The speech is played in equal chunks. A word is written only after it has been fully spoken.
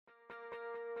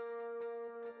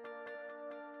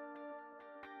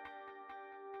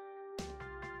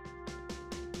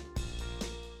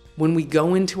When we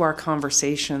go into our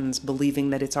conversations believing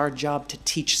that it's our job to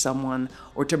teach someone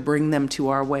or to bring them to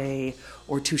our way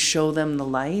or to show them the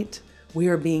light, we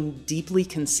are being deeply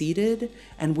conceited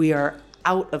and we are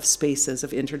out of spaces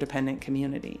of interdependent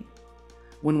community.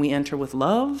 When we enter with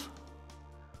love,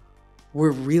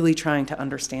 we're really trying to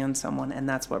understand someone, and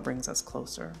that's what brings us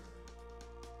closer.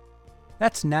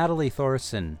 That's Natalie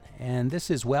Thoreson, and this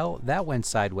is Well, That Went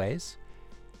Sideways,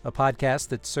 a podcast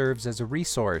that serves as a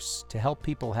resource to help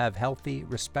people have healthy,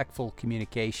 respectful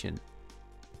communication.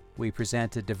 We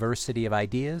present a diversity of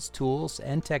ideas, tools,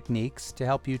 and techniques to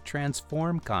help you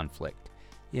transform conflict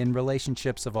in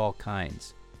relationships of all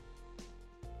kinds.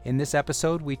 In this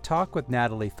episode, we talk with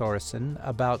Natalie Thoreson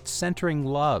about centering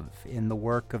love in the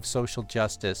work of social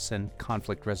justice and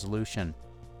conflict resolution.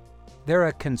 They're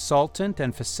a consultant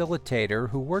and facilitator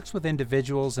who works with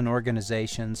individuals and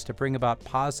organizations to bring about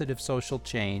positive social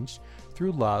change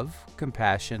through love,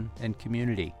 compassion, and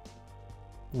community.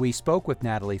 We spoke with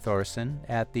Natalie Thoreson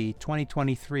at the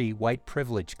 2023 White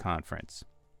Privilege Conference.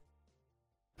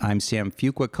 I'm Sam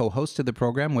Fuqua, co-host of the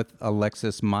program with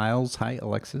Alexis Miles. Hi,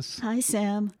 Alexis. Hi,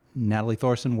 Sam. Natalie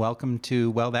Thoreson, welcome to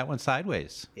Well, That Went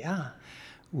Sideways. Yeah.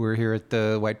 We're here at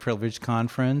the White Privilege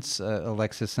Conference.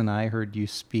 Alexis and I heard you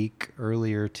speak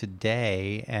earlier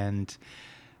today, and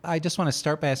I just want to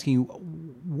start by asking you,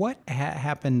 what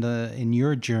happened in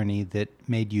your journey that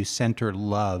made you center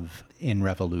love in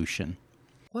revolution?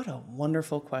 What a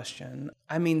wonderful question.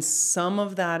 I mean, some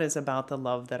of that is about the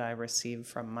love that I received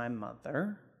from my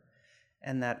mother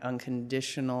and that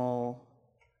unconditional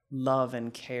love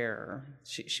and care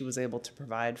she was able to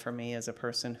provide for me as a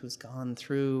person who's gone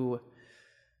through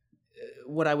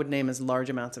what I would name as large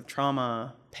amounts of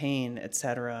trauma, pain,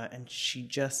 etc. And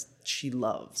she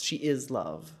loves. She is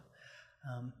love.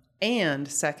 And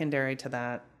secondary to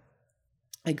that,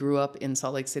 I grew up in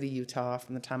Salt Lake City, Utah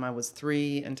from the time I was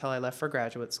 3 until I left for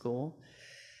graduate school.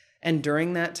 And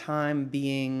during that time,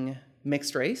 being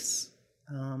mixed race,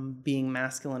 being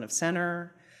masculine of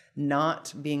center,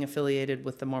 not being affiliated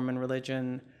with the Mormon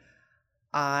religion,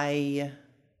 I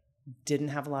didn't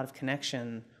have a lot of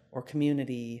connection or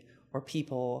community or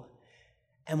people.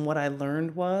 And what I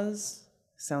learned was,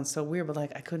 sounds so weird, but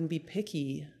like I couldn't be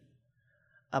picky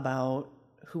about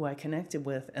who I connected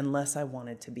with unless I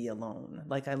wanted to be alone.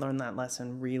 Like I learned that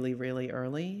lesson really, really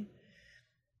early.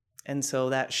 And so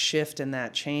that shift and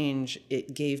that change,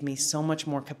 it gave me so much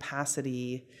more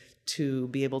capacity to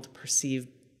be able to perceive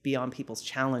beyond people's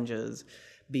challenges,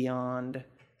 beyond,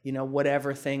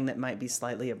 whatever thing that might be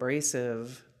slightly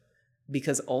abrasive,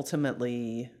 because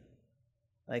ultimately,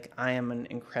 like I am an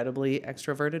incredibly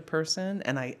extroverted person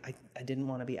and I didn't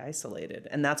want to be isolated.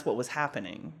 And that's what was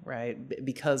happening, right?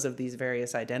 Because of these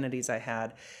various identities I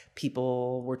had,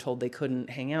 people were told they couldn't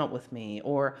hang out with me.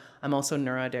 Or I'm also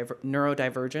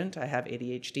neurodivergent. I have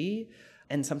ADHD.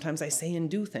 And sometimes I say and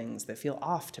do things that feel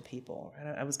off to people.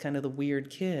 Right? I was kind of the weird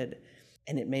kid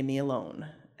and it made me alone.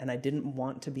 And I didn't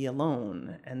want to be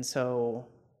alone. And so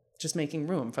just making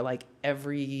room for like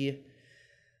every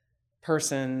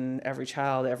person, every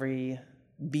child, every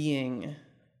being,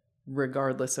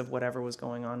 regardless of whatever was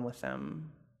going on with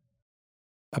them.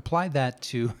 Apply that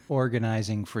to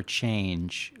organizing for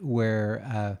change,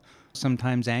 where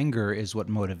sometimes anger is what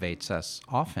motivates us.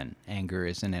 Often anger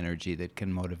is an energy that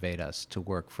can motivate us to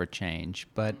work for change.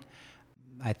 But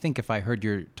I think if I heard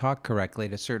your talk correctly,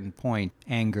 at a certain point,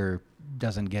 anger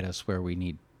doesn't get us where we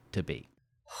need to be.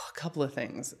 A couple of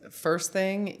things. First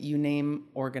thing, you name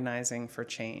organizing for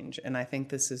change. And I think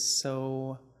this is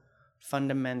so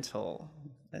fundamental,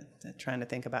 trying to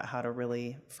think about how to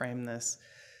really frame this.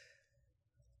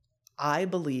 I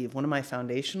believe one of my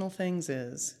foundational things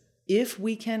is if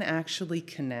we can actually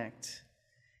connect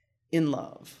in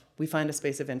love, we find a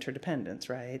space of interdependence,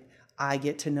 right? I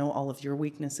get to know all of your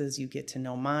weaknesses, you get to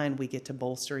know mine, we get to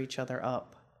bolster each other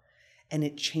up. And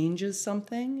it changes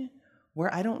something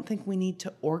where I don't think we need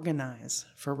to organize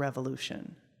for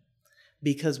revolution.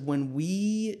 Because when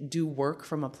we do work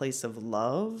from a place of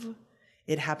love,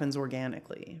 it happens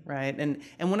organically, right? And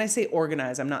when I say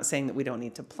organize, I'm not saying that we don't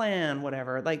need to plan,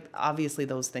 whatever. Like, obviously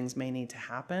those things may need to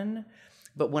happen.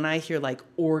 But when I hear like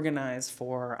organize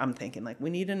for, I'm thinking like we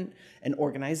need an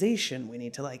organization. We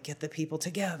need to like get the people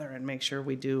together and make sure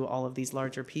we do all of these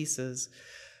larger pieces.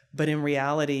 But in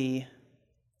reality,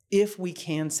 if we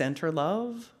can center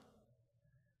love,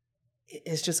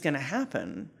 it's just going to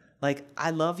happen. Like,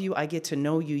 I love you. I get to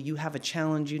know you. You have a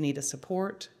challenge. You need a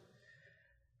support,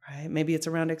 right? Maybe it's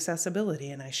around accessibility.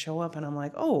 And I show up and I'm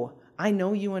like, oh, I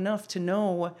know you enough to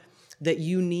know that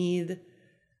you need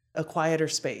a quieter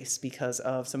space because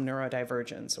of some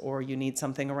neurodivergence, or you need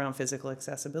something around physical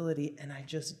accessibility. And I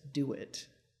just do it.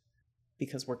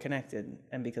 because we're connected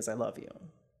and because I love you.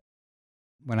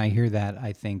 When I hear that,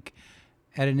 I think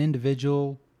at an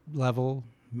individual level,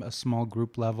 a small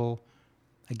group level,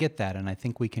 I get that, and I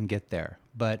think we can get there.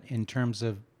 But in terms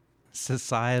of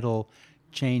societal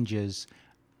changes,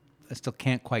 I still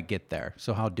can't quite get there.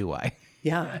 So how do I?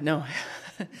 Yeah, no,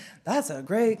 that's a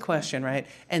great question, right?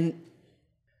 And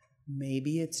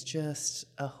maybe it's just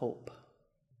a hope.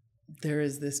 There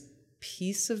is this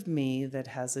piece of me that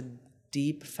has a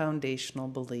deep foundational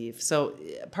belief. So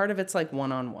part of it's like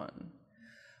one-on-one.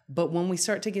 But when we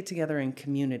start to get together in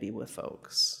community with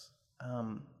folks,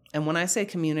 and when I say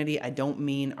community, I don't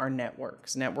mean our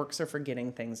networks. Networks are for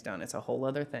getting things done. It's a whole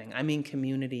other thing. I mean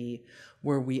community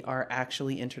where we are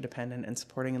actually interdependent and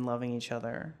supporting and loving each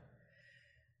other.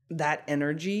 That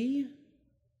energy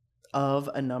of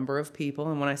a number of people,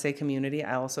 and when I say community,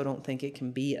 I also don't think it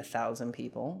can be 1,000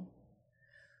 people,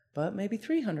 but maybe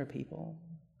 300 people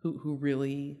who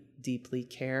really deeply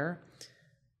care.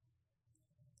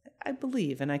 I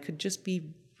believe, and I could just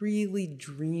be really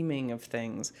dreaming of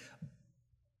things,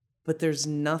 but there's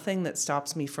nothing that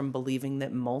stops me from believing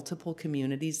that multiple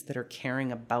communities that are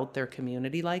caring about their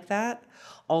community like that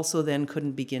also then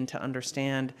couldn't begin to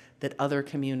understand that other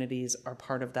communities are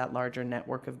part of that larger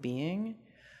network of being.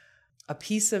 A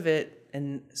piece of it,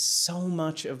 and so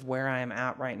much of where I am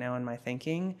at right now in my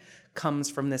thinking, comes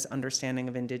from this understanding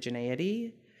of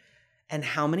indigeneity and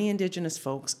how many indigenous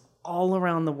folks all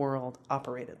around the world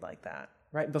operated like that,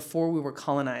 right? Before we were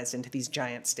colonized into these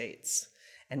giant states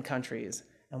and countries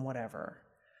and whatever.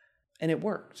 And it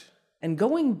worked. And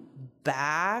going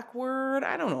backward,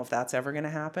 I don't know if that's ever going to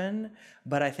happen,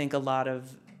 but I think a lot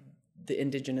of the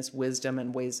indigenous wisdom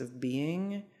and ways of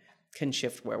being can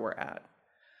shift where we're at.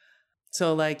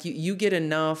 So like you get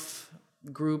enough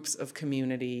groups of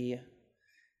community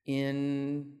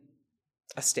in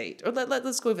a state, or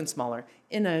let's go even smaller,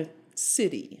 in a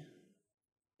city,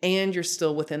 and you're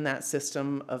still within that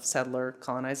system of settler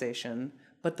colonization,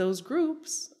 but those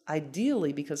groups,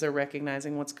 ideally, because they're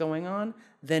recognizing what's going on,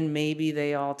 then maybe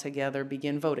they all together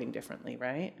begin voting differently,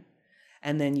 right?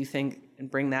 And then you think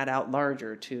and bring that out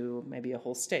larger to maybe a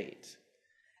whole state.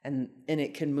 And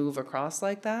it can move across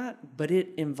like that, but it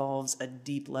involves a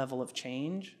deep level of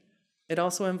change. It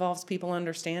also involves people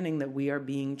understanding that we are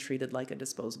being treated like a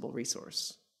disposable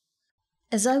resource.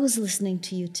 As I was listening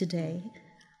to you today,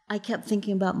 I kept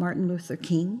thinking about Martin Luther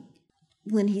King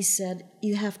when he said,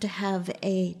 you have to have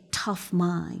a tough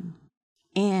mind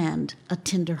and a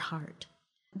tender heart.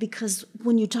 Because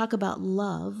when you talk about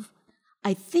love,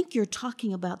 I think you're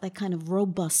talking about that kind of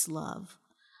robust love,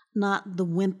 not the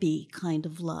wimpy kind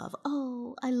of love.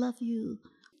 Oh, I love you.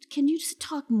 Can you just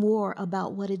talk more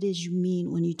about what it is you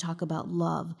mean when you talk about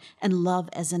love, and love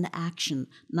as an action,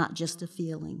 not just a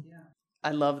feeling? Yeah.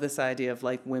 I love this idea of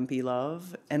like wimpy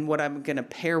love. And what I'm going to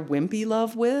pair wimpy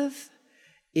love with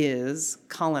is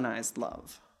colonized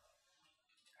love,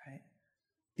 right?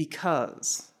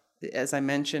 Because, as I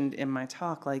mentioned in my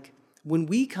talk, like when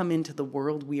we come into the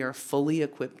world, we are fully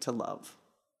equipped to love.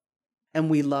 And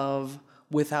we love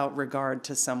without regard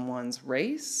to someone's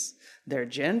race, their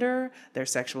gender, their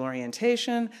sexual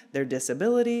orientation, their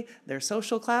disability, their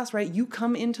social class, right? You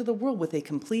come into the world with a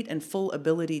complete and full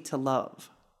ability to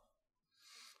love.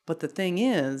 But the thing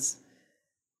is,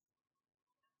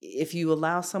 if you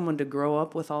allow someone to grow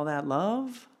up with all that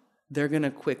love, they're going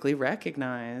to quickly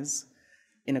recognize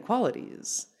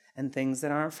inequalities and things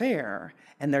that aren't fair.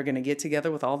 And they're going to get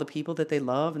together with all the people that they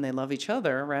love, and they love each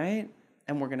other, right?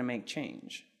 And we're going to make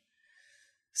change.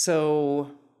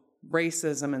 So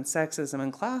racism and sexism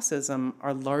and classism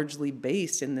are largely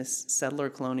based in this settler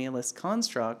colonialist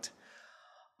construct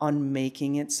on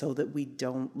making it so that we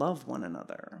don't love one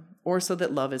another, or so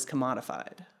that love is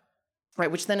commodified, right?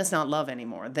 Which then it's not love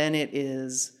anymore. Then it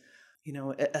is,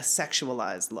 a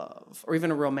sexualized love, or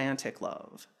even a romantic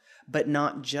love, but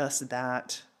not just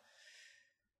that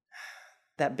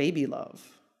baby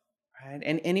love, right?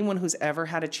 And anyone who's ever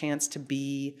had a chance to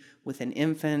be with an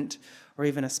infant or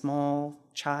even a small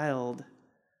child,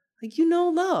 like,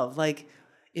 love. Like,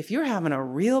 if you're having a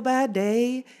real bad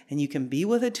day and you can be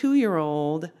with a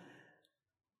 2-year-old,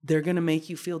 they're going to make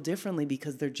you feel differently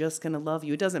because they're just going to love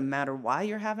you. It doesn't matter why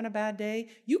you're having a bad day.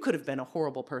 You could have been a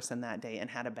horrible person that day and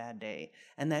had a bad day.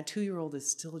 And that 2-year-old is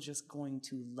still just going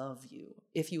to love you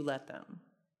if you let them.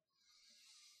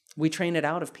 We train it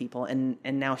out of people. And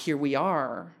now here we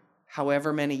are,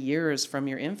 however many years from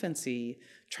your infancy,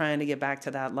 trying to get back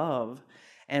to that love.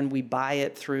 And we buy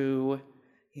it through,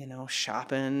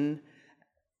 shopping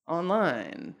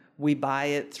online. We buy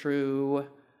it through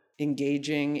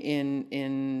engaging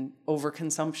in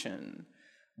overconsumption.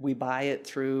 We buy it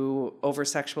through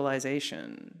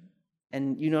over-sexualization.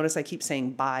 And you notice I keep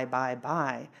saying buy, buy,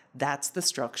 buy. That's the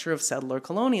structure of settler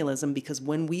colonialism, because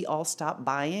when we all stop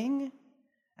buying,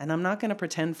 and I'm not going to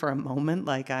pretend for a moment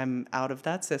like I'm out of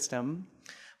that system,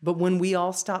 but when we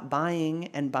all stop buying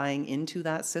and buying into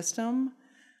that system,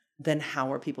 then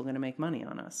how are people going to make money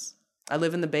on us? I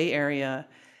live in the Bay Area,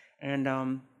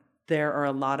 and there are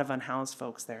a lot of unhoused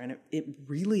folks there, and it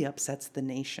really upsets the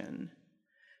nation.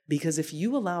 Because if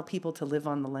you allow people to live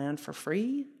on the land for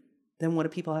free, then what do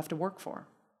people have to work for?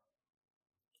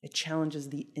 It challenges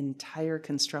the entire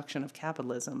construction of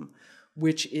capitalism,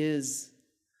 which is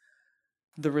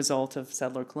the result of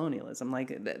settler colonialism.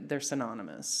 Like, they're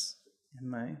synonymous in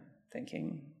my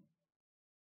thinking.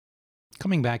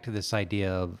 Coming back to this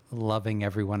idea of loving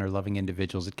everyone or loving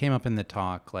individuals, it came up in the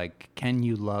talk, like, can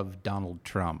you love Donald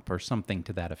Trump or something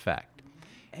to that effect?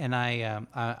 And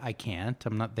I can't.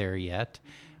 I'm not there yet.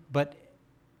 But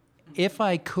if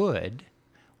I could,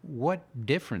 what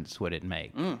difference would it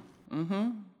make?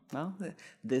 Well,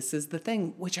 this is the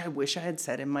thing, which I wish I had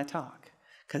said in my talk,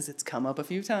 because it's come up a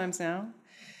few times now.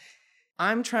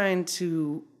 I'm trying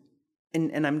to,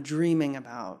 and I'm dreaming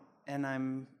about, and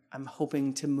I'm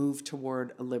hoping to move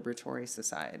toward a liberatory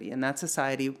society. And that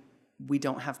society we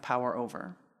don't have power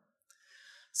over.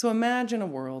 So imagine a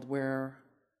world where,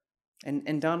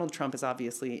 and Donald Trump is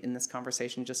obviously in this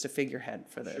conversation just a figurehead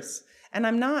for this. Sure. And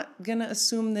I'm not going to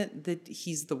assume that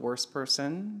he's the worst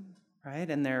person, right?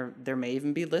 And there may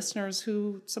even be listeners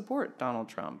who support Donald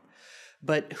Trump.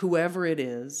 But whoever it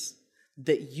is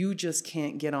that you just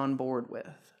can't get on board with.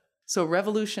 So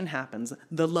revolution happens,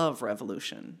 the love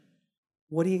revolution.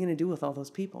 What are you going to do with all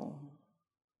those people?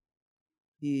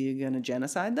 You going to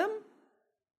genocide them?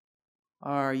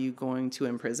 Are you going to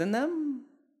imprison them?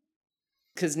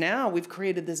 Because now we've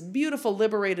created this beautiful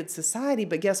liberated society,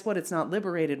 but guess what? It's not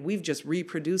liberated. We've just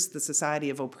reproduced the society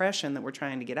of oppression that we're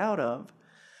trying to get out of.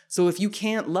 So if you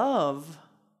can't love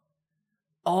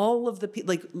all of the people,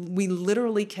 like, we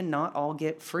literally cannot all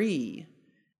get free.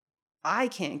 I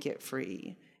can't get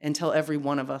free until every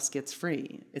one of us gets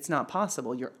free. It's not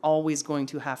possible. You're always going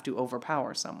to have to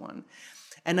overpower someone.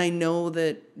 And I know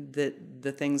that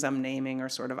the things I'm naming are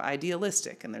sort of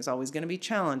idealistic, and there's always going to be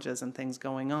challenges and things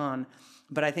going on.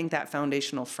 But I think that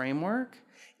foundational framework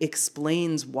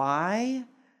explains why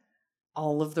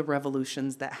all of the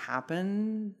revolutions that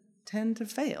happen tend to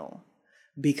fail.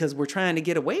 Because we're trying to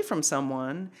get away from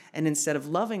someone, and instead of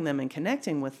loving them and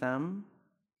connecting with them,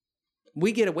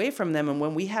 we get away from them, and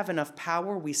when we have enough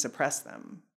power, we suppress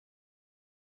them.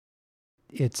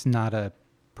 It's not a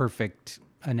perfect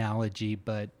analogy,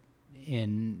 but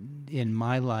in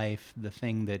my life, the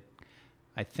thing that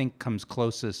I think comes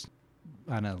closest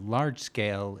on a large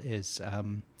scale is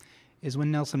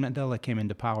when Nelson Mandela came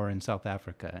into power in South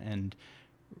Africa, and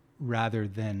rather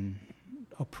than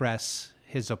oppress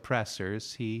his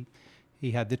oppressors, he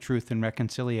had the Truth and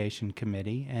Reconciliation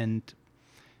Committee, and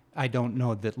I don't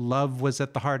know that love was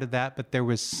at the heart of that, but there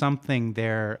was something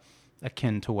there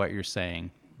akin to what you're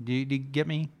saying. Do you get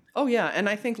me? Oh, yeah. And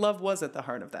I think love was at the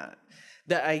heart of that.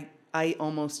 That I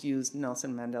almost used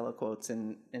Nelson Mandela quotes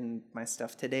in my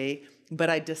stuff today, but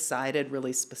I decided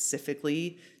really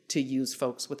specifically to use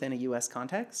folks within a U.S.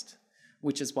 context,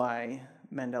 which is why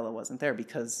Mandela wasn't there,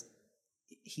 because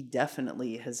he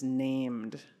definitely has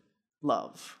named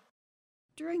love.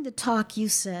 During the talk, you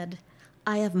said,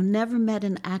 I have never met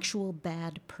an actual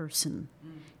bad person.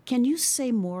 Can you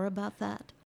say more about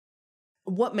that?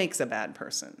 What makes a bad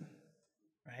person?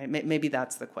 Right? Maybe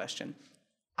that's the question.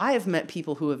 I have met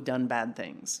people who have done bad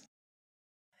things.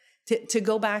 To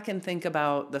go back and think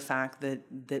about the fact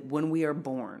that when we are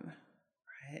born,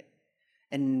 right?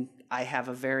 And I have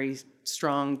a very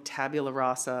strong tabula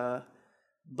rasa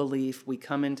belief, we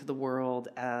come into the world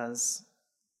as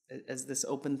this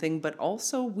open thing, but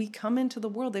also we come into the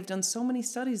world. They've done so many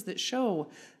studies that show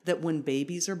that when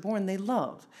babies are born, they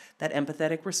love that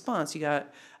empathetic response. You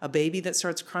got a baby that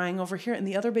starts crying over here, and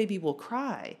the other baby will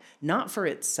cry, not for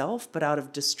itself, but out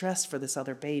of distress for this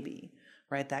other baby,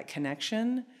 right? That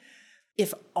connection.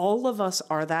 If all of us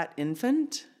are that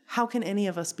infant, how can any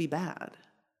of us be bad?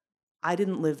 I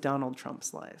didn't live Donald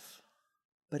Trump's life,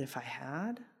 but if I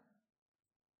had,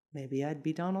 maybe I'd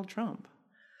be Donald Trump.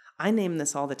 I name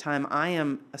this all the time. I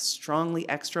am a strongly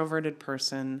extroverted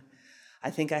person. I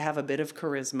think I have a bit of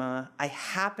charisma. I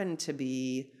happen to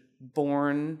be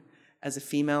born as a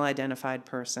female-identified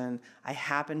person. I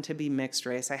happen to be mixed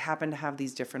race. I happen to have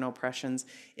these different oppressions.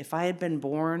 If I had been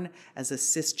born as a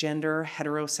cisgender,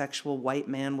 heterosexual white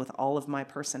man with all of my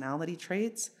personality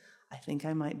traits, I think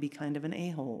I might be kind of an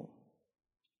a-hole,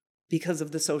 because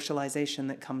of the socialization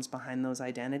that comes behind those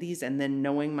identities, and then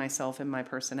knowing myself and my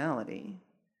personality.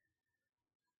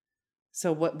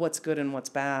 So what's good and what's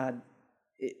bad,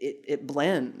 it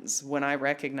blends when I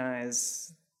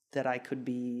recognize that I could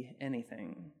be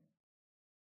anything.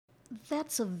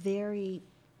 That's a very,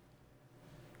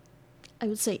 I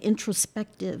would say,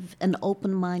 introspective and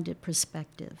open-minded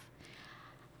perspective.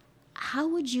 How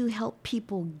would you help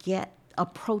people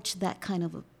approach that kind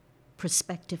of a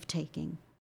perspective taking?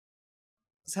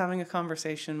 I was having a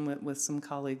conversation with some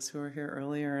colleagues who were here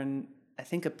earlier, and I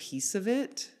think a piece of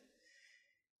it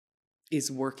is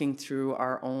working through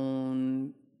our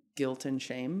own guilt and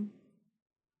shame,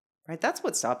 right? That's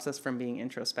what stops us from being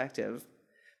introspective,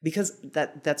 because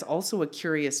that's also a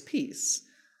curious piece.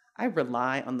 I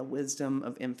rely on the wisdom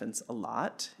of infants a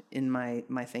lot in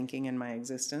my thinking and my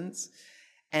existence,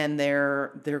 and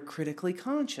they're critically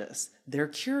conscious, they're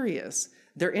curious,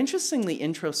 they're interestingly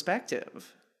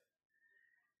introspective.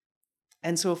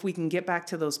 And so if we can get back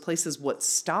to those places, what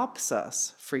stops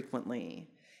us frequently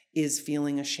is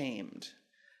feeling ashamed,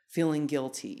 feeling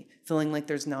guilty, feeling like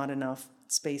there's not enough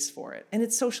space for it. And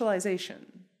it's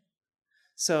socialization.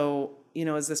 So,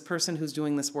 as this person who's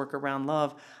doing this work around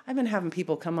love, I've been having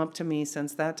people come up to me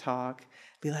since that talk,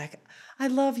 be like, I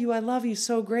love you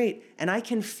so great. And I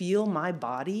can feel my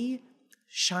body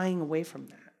shying away from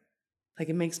that. Like,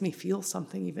 it makes me feel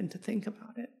something even to think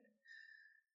about it.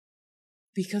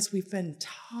 Because we've been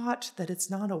taught that it's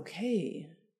not okay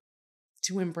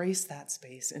to embrace that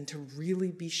space and to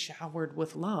really be showered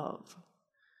with love.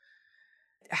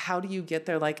 How do you get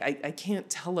there? Like, I can't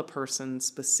tell a person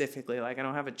specifically, like I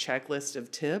don't have a checklist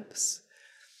of tips.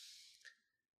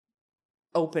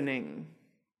 Opening,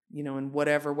 in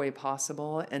whatever way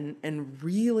possible, and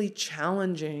really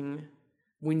challenging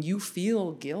when you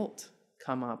feel guilt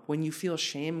come up, when you feel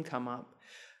shame come up.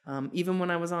 Even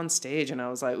when I was on stage and I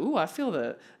was like, ooh, I feel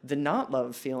the not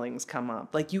love feelings come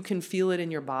up. Like, you can feel it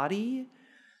in your body.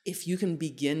 If you can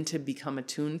begin to become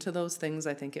attuned to those things,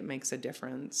 I think it makes a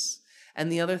difference. And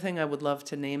the other thing I would love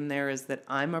to name there is that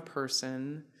I'm a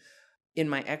person in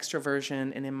my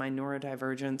extroversion and in my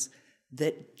neurodivergence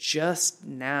that just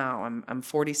now, I'm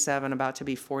 47, about to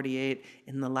be 48,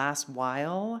 in the last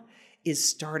while, is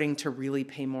starting to really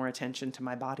pay more attention to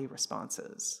my body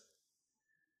responses.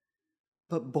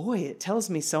 But boy, it tells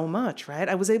me so much, right?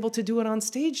 I was able to do it on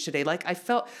stage today. Like, I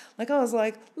felt like I was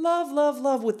like, love, love,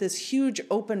 love, with this huge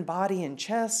open body and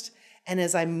chest. And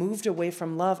as I moved away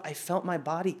from love, I felt my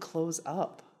body close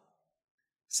up.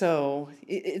 So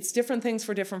it's different things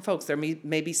for different folks. There may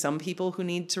be some people who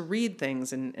need to read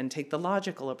things and take the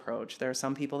logical approach. There are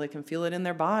some people that can feel it in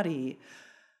their body.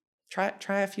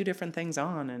 Try a few different things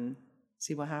on and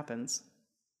see what happens.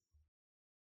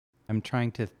 I'm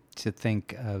trying to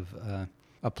think of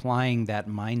applying that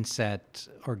mindset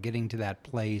or getting to that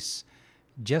place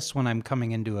just when I'm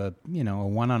coming into a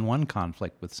one-on-one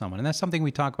conflict with someone. And that's something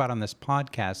we talk about on this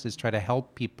podcast, is try to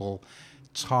help people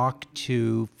talk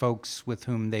to folks with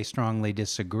whom they strongly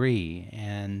disagree.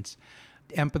 And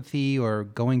empathy, or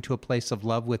going to a place of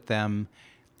love with them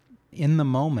in the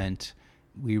moment,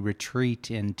 we retreat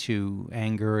into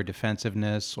anger or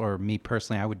defensiveness, or me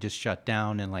personally, I would just shut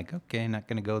down and like, okay, not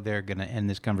going to go there, going to end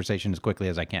this conversation as quickly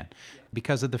as I can,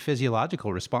 because of the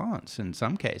physiological response in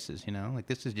some cases, like,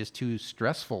 this is just too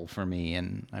stressful for me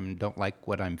and I don't like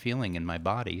what I'm feeling in my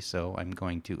body, so I'm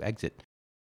going to exit.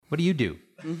 What do you do?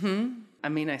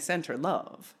 I center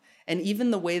love. And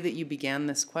even the way that you began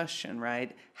this question,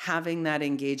 right? Having that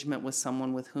engagement with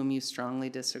someone with whom you strongly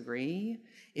disagree,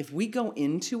 if we go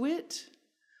into it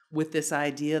with this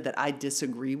idea that I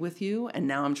disagree with you and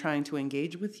now I'm trying to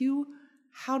engage with you,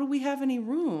 how do we have any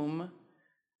room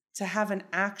to have an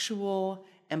actual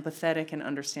empathetic and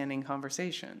understanding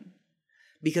conversation?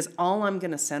 Because all I'm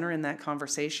going to center in that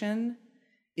conversation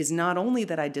is not only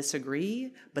that I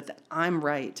disagree, but that I'm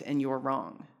right and you're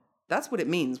wrong. That's what it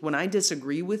means. When I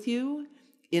disagree with you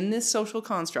in this social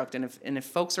construct, and if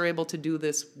folks are able to do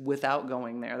this without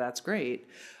going there, that's great.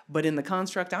 But in the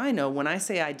construct I know, when I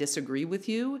say I disagree with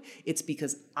you, it's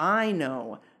because I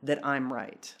know that I'm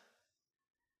right.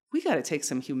 We got to take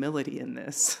some humility in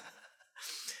this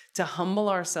to humble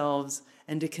ourselves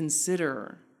and to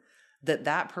consider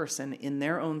that person, in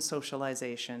their own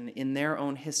socialization, in their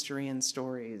own history and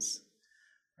stories,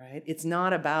 right? It's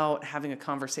not about having a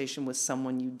conversation with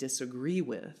someone you disagree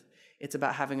with. It's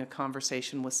about having a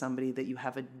conversation with somebody that you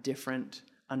have a different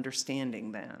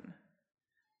understanding than.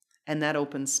 And that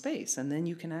opens space, and then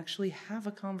you can actually have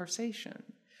a conversation.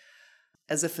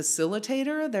 As a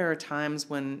facilitator, there are times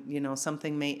when,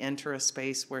 something may enter a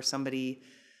space where somebody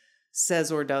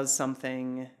says or does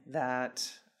something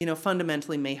that,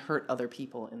 fundamentally may hurt other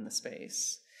people in the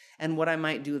space. And what I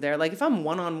might do there, like if I'm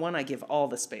one-on-one, I give all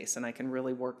the space and I can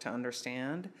really work to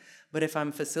understand. But if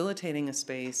I'm facilitating a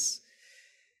space,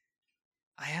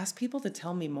 I ask people to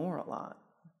tell me more a lot.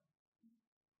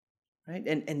 Right?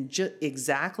 And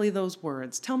exactly those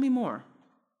words, tell me more.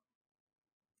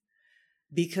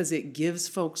 Because it gives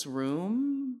folks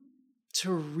room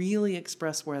to really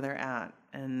express where they're at.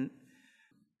 And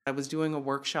I was doing a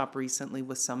workshop recently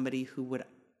with somebody who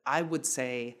I would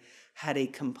say, had a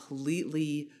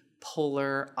completely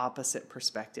polar opposite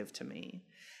perspective to me.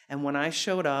 And when I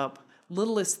showed up,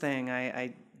 littlest thing,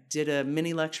 I did a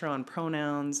mini lecture on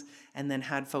pronouns and then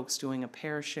had folks doing a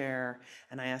pair share,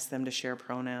 and I asked them to share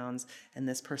pronouns, and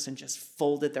this person just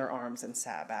folded their arms and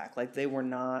sat back like they were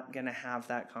not going to have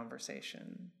that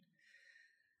conversation.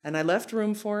 And I left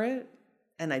room for it,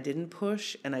 and I didn't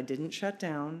push, and I didn't shut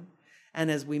down.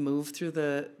 And as we moved through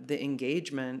the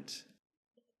engagement,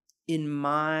 in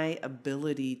my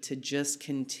ability to just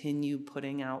continue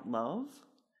putting out love,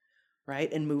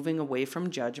 right? And moving away from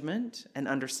judgment and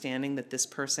understanding that this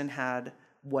person had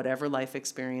whatever life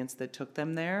experience that took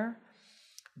them there.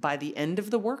 By the end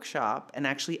of the workshop, and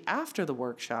actually after the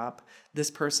workshop, this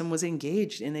person was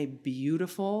engaged in a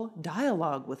beautiful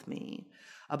dialogue with me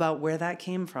about where that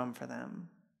came from for them.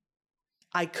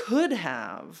 I could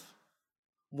have,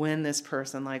 when this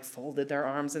person like folded their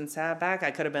arms and sat back,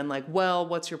 I could have been like, well,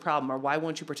 what's your problem? Or why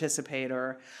won't you participate?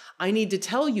 Or I need to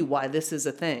tell you why this is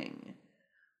a thing.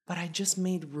 But I just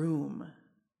made room.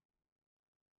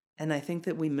 And I think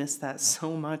that we miss that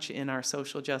so much in our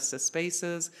social justice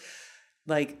spaces.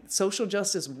 Like, social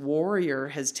justice warrior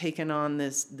has taken on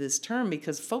this term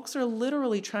because folks are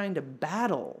literally trying to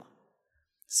battle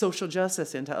social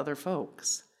justice into other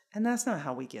folks. And that's not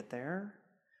how we get there.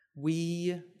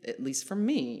 We, at least for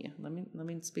me, let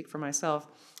me speak for myself,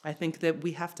 I think that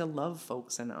we have to love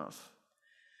folks enough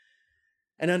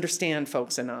and understand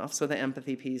folks enough, so the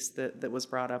empathy piece that was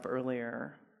brought up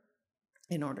earlier,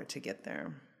 in order to get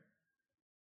there.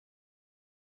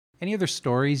 Any other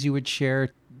stories you would share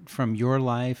from your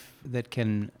life that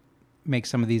can make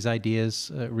some of these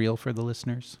ideas real for the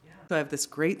listeners? So I have this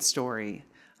great story.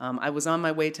 I was on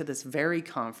my way to this very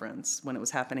conference when it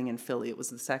was happening in Philly. It was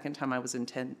the second time I was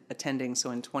attending. So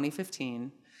in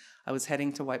 2015, I was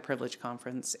heading to White Privilege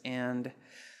Conference and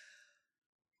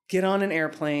get on an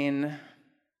airplane.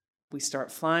 We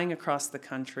start flying across the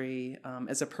country.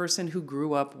 As a person who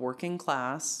grew up working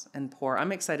class and poor,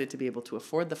 I'm excited to be able to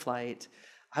afford the flight.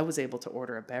 I was able to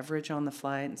order a beverage on the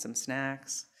flight and some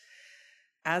snacks.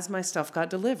 As my stuff got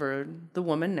delivered, the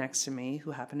woman next to me, who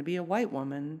happened to be a white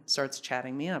woman, starts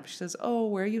chatting me up. She says, oh,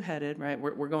 where are you headed? Right?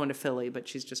 We're going to Philly, but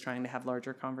she's just trying to have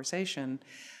larger conversation.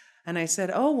 And I said,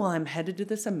 oh, well, I'm headed to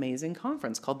this amazing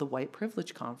conference called the White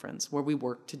Privilege Conference, where we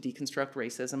work to deconstruct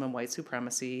racism and white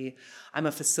supremacy. I'm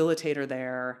a facilitator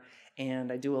there,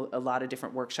 and I do a lot of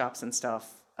different workshops and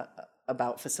stuff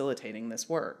about facilitating this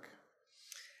work.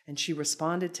 And she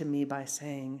responded to me by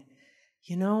saying,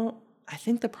 you know, I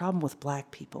think the problem with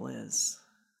Black people is,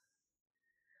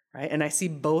 right? And I see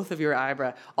both of your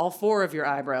eyebrows, all four of your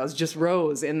eyebrows just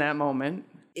rose in that moment.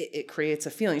 It creates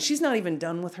a feeling. She's not even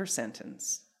done with her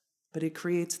sentence, but it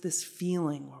creates this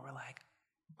feeling where we're like,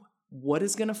 what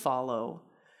is going to follow?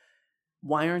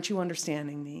 Why aren't you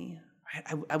understanding me?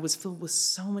 Right? I was filled with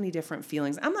so many different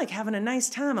feelings. I'm like having a nice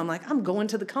time. I'm like, I'm going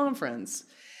to the conference.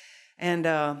 And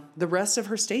the rest of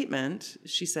her statement,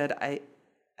 she said, I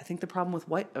think the problem with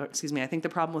I think the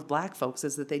problem with Black folks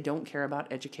is that they don't care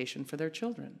about education for their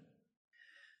children.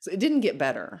 So it didn't get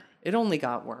better. It only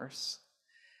got worse.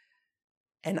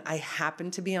 And I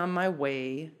happened to be on my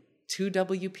way to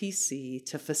WPC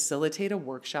to facilitate a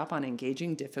workshop on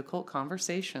engaging difficult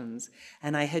conversations.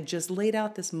 And I had just laid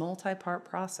out this multi-part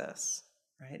process,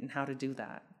 right, and how to do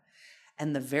that.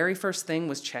 And the very first thing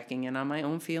was checking in on my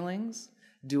own feelings,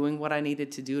 doing what I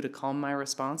needed to do to calm my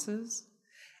responses.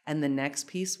 And the next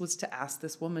piece was to ask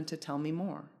this woman to tell me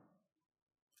more,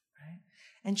 right?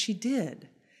 And she did.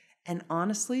 And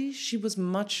honestly, she was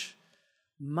much,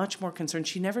 much more concerned.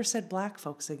 She never said Black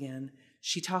folks again.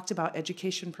 She talked about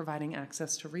education providing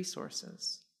access to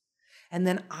resources. And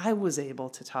then I was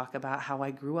able to talk about how I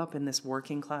grew up in this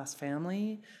working class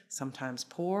family, sometimes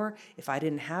poor. If I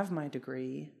didn't have my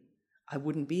degree, I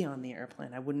wouldn't be on the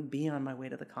airplane. I wouldn't be on my way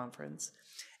to the conference.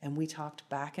 And we talked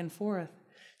back and forth.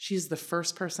 She's the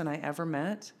first person I ever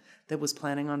met that was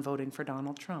planning on voting for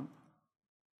Donald Trump.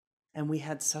 And we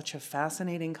had such a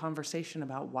fascinating conversation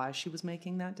about why she was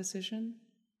making that decision,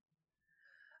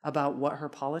 about what her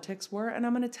politics were. And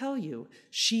I'm going to tell you,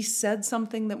 she said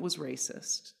something that was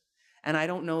racist. And I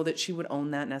don't know that she would own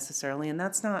that necessarily. And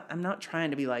I'm not trying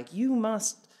to be like, you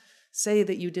must say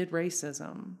that you did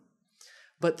racism.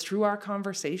 But through our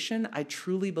conversation, I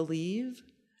truly believe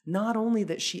not only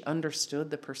that she understood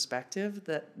the perspective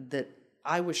that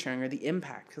I was sharing, or the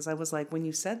impact, because I was like, when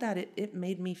you said that, it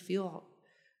made me feel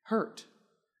hurt,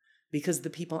 because the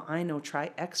people I know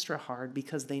try extra hard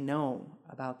because they know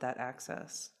about that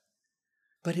access.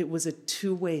 But it was a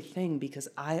two-way thing, because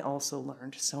I also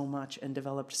learned so much and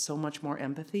developed so much more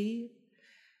empathy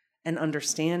and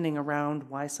understanding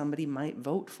around why somebody might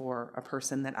vote for a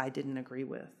person that I didn't agree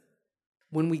with.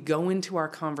 When we go into our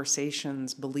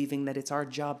conversations believing that it's our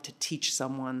job to teach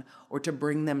someone or to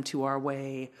bring them to our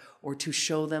way or to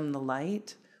show them the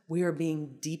light, we are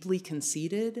being deeply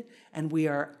conceited, and we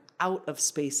are out of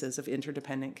spaces of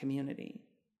interdependent community.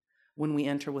 When we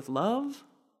enter with love,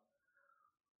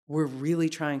 we're really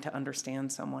trying to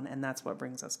understand someone, and that's what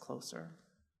brings us closer.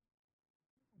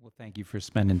 Well, thank you for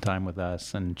spending time with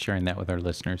us and sharing that with our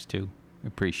listeners, too. We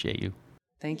appreciate you.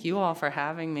 Thank you all for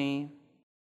having me.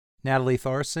 Natalie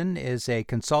Thoreson is a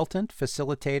consultant,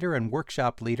 facilitator, and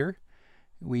workshop leader.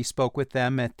 We spoke with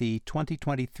them at the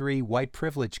 2023 White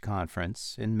Privilege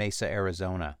Conference in Mesa,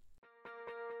 Arizona.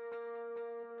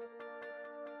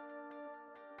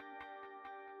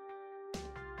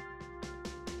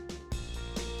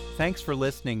 Thanks for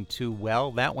listening to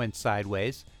Well, That Went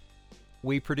Sideways.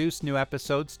 We produce new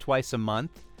episodes twice a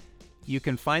month. You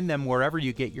can find them wherever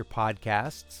you get your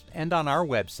podcasts and on our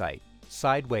website,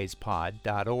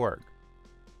 sidewayspod.org.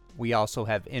 We also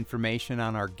have information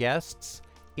on our guests,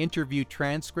 interview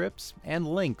transcripts, and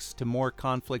links to more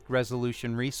conflict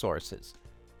resolution resources.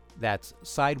 That's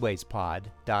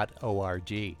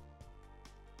sidewayspod.org.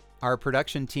 Our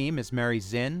production team is Mary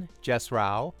Zinn, Jess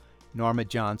Rao, Norma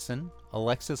Johnson,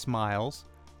 Alexis Miles,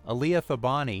 Aaliyah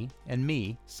Fabani, and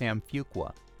me, Sam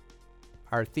Fuqua.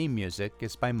 Our theme music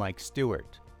is by Mike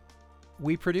Stewart.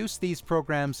 We produce these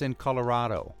programs in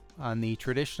Colorado, on the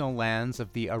traditional lands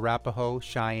of the Arapaho,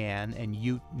 Cheyenne, and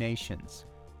Ute nations.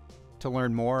 To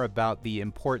learn more about the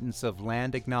importance of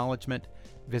land acknowledgement,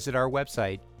 visit our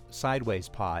website,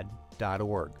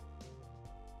 sidewayspod.org.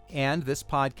 And this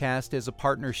podcast is a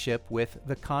partnership with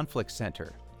the Conflict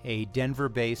Center, a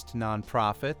Denver-based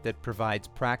nonprofit that provides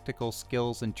practical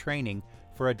skills and training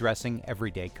for addressing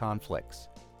everyday conflicts.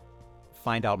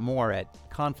 Find out more at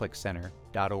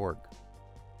conflictcenter.org.